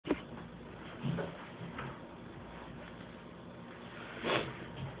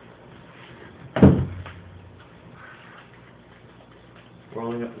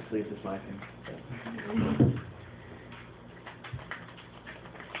sleeves is my thing.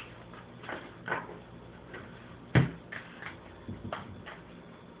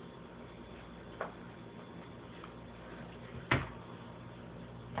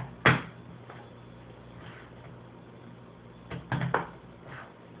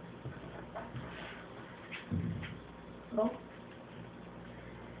 Oh.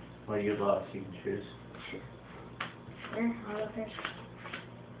 Well, you lost, you can choose. Sure, I'll go first.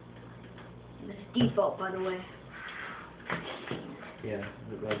 This is default, by the way. Yeah,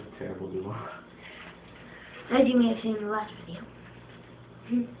 that was a terrible duel. As you may have seen in the last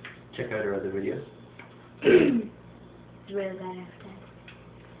video. Check out our other videos. It's really bad after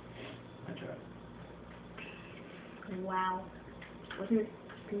I tried. that. Wow. Wasn't it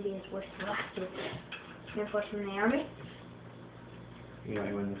going to be as worse as last year? Reinforcing the army? You know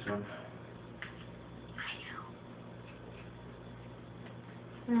I win this one.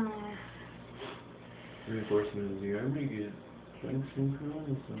 I know. Reinforcement of the army, get joint synchro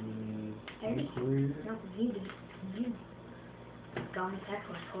and some warrior. No, you did. You. Gone attack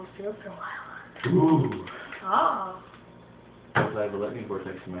was whole field for a while. Ooh! Oh. Because I have a lightning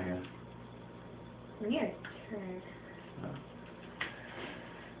vortex in my hand. Weird. Turd. Oh.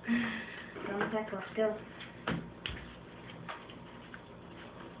 Gone attack was still.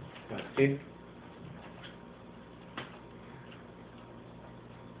 Got Steve?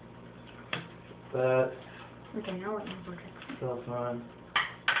 That. Okay, now lightning vortex. Self on.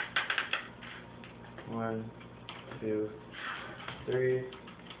 1, 2, 3.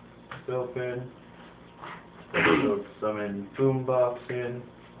 Open. So summon Boombox in.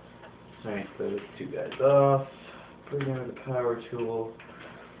 Smash those two guys off. Bring in the power tool.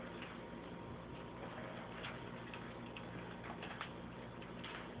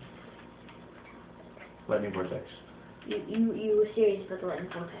 Lightning vortex. You were serious about the lightning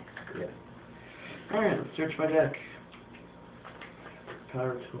vortex. Yeah. Alright, let's search my deck.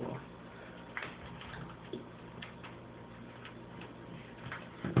 Power tool.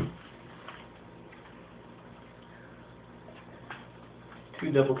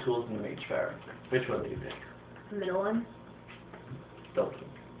 Two double tools and a mage power. Which one do you pick? The middle one? Double tool.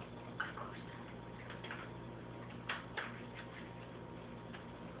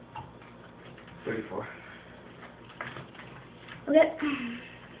 34. Okay.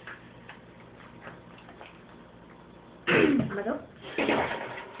 I'm gonna go.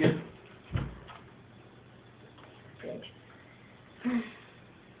 Yep. Bridge.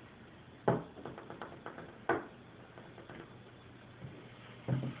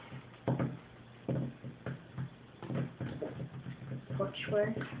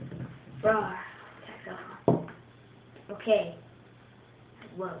 Torchwork. Roar. Tackle. Okay.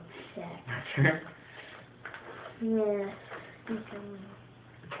 Whoa. Sack. Sure. Yeah.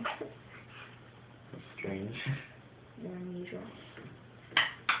 Strange. They're unusual.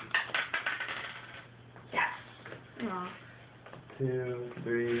 Yes. Aw. 2,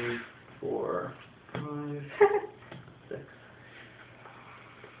 3, 4, 5, 6.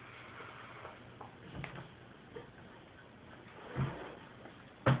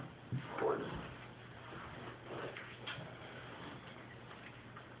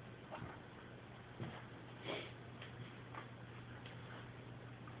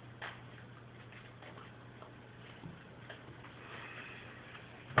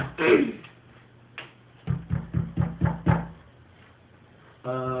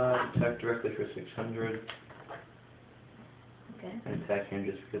 Attack directly for 600. Okay. And attack him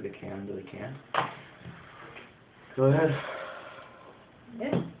just because I can, but I can. Go ahead.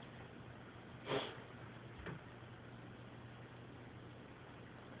 Good.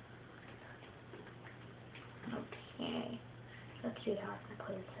 Okay. Let's see how I can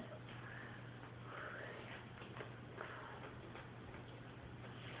play this out.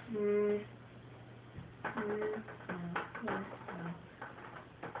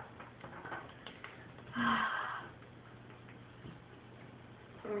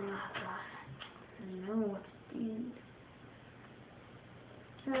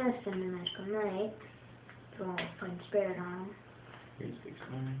 Send a magical knight. If you want to find spirit on him. Here's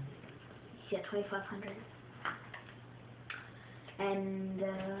 6-9. He's at 2,500. And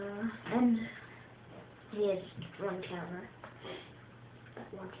he has one counter. Got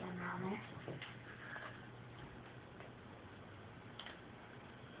one counter on there.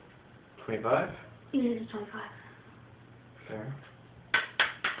 25? He is 25. Fair.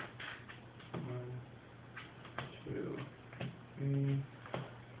 1, 2, 3,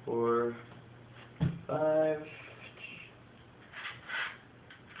 4, 5.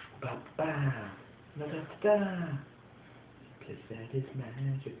 Ba ba. Da da da. Place that is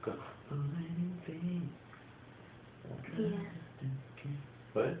magical. Oh, anything. Yeah.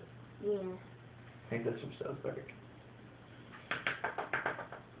 What? Yeah. I think that's from South Park.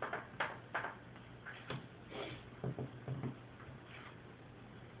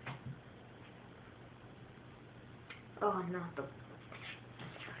 Oh, not the...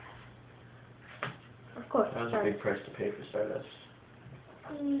 Of course, That was a Stardust. big price to pay for Stardust.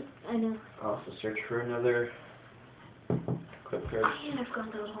 I know. I'll also search for another clip card. And I've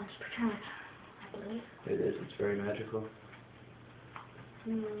got those ones per turn, I believe. It is, it's very magical.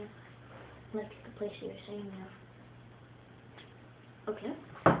 Like the place you were saying now. Okay.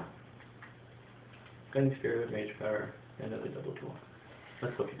 Guiding Spirit, Mage Power, and another double tool.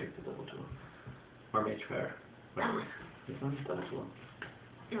 Let's hope you pick the double tool. Or Mage Power. Whatever. This one's double tool.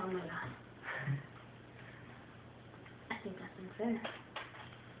 Oh my god. I think that's unfair.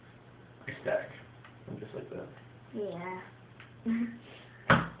 I stack. I'm just like that. Yeah.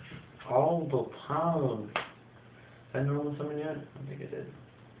 All the pound. Did I normal summon yet? I don't think I did.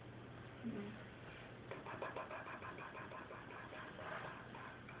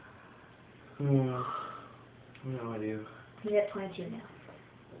 No idea. You're at 22 now.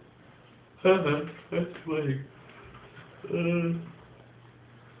 That's funny.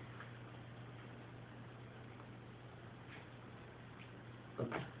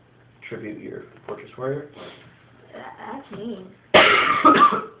 Tribute your Fortress Warrior. That's mean.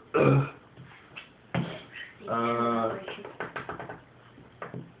 Oh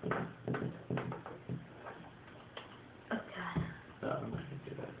god. No, I'm not gonna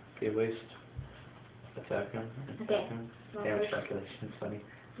do that. Okay, waste. Attack him. Okay. Attack him. Well, Damage first- calculation's funny.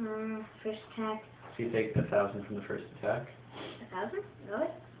 First attack. So you take 1,000 from the first attack. 1,000? Really?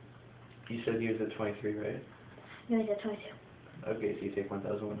 You said he was at 23, right? No, he's at 22. Okay, so you take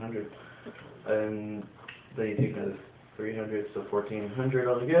 1,100. And then you take another 300, so 1,400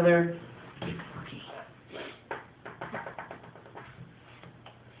 altogether.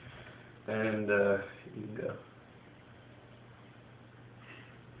 And you can go.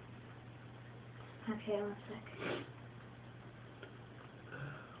 Okay, 1 sec.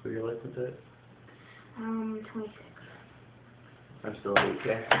 What are your license at? 26. I'm still 8K.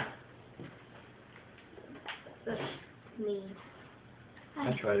 That's mean. I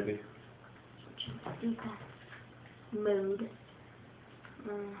try to be. Defense. Mood.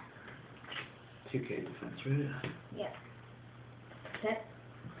 2K defense, right? Yeah. Set.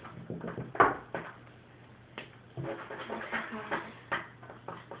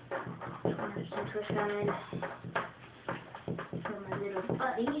 Synchro side for my little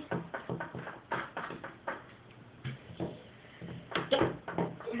buddy. Yeah.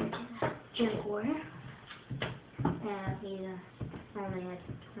 Into the Junk Warrior. He's only at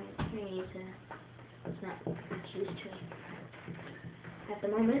 23, so it's not much use to it at the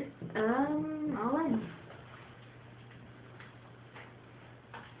moment. All in.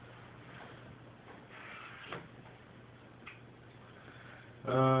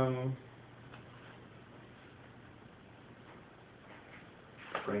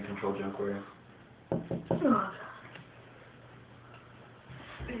 Brain Control Junk Warrior. Oh.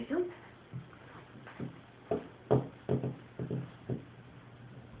 There you go.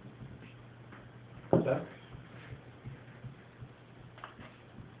 Attack.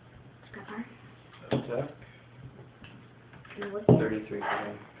 Scrapper. Attack. Can you look at it? 33 for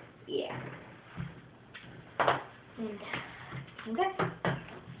him. Yeah. And, okay.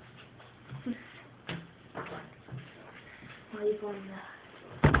 Well, you've won the